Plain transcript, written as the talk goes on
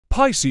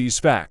Pisces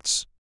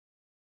Facts.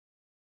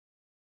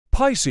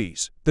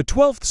 Pisces, the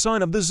 12th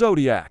sign of the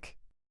zodiac,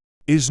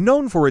 is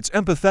known for its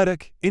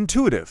empathetic,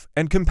 intuitive,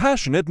 and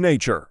compassionate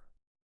nature.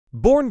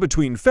 Born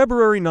between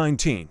February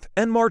 19th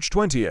and March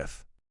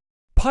 20th,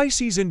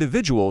 Pisces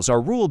individuals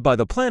are ruled by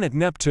the planet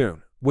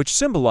Neptune, which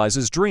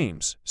symbolizes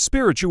dreams,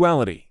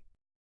 spirituality,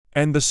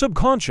 and the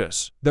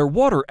subconscious. Their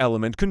water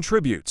element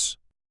contributes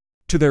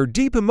to their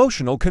deep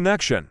emotional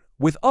connection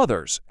with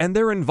others and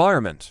their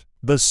environment.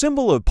 The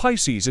symbol of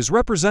Pisces is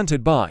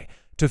represented by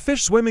two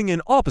fish swimming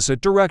in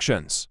opposite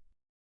directions,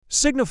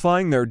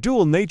 signifying their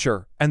dual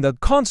nature and the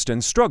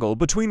constant struggle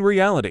between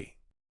reality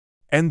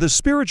and the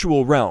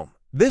spiritual realm.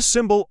 This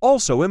symbol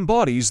also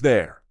embodies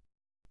their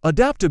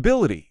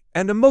adaptability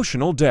and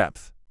emotional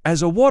depth.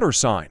 As a water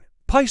sign,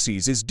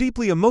 Pisces is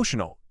deeply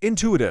emotional,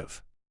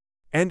 intuitive,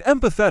 and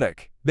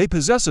empathetic. They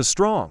possess a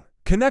strong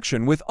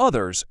connection with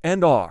others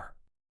and are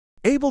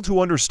able to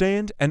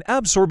understand and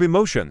absorb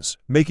emotions,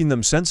 making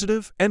them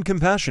sensitive and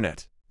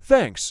compassionate.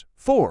 Thanks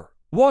for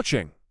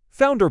watching.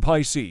 Founder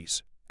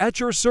Pisces, at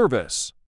your service.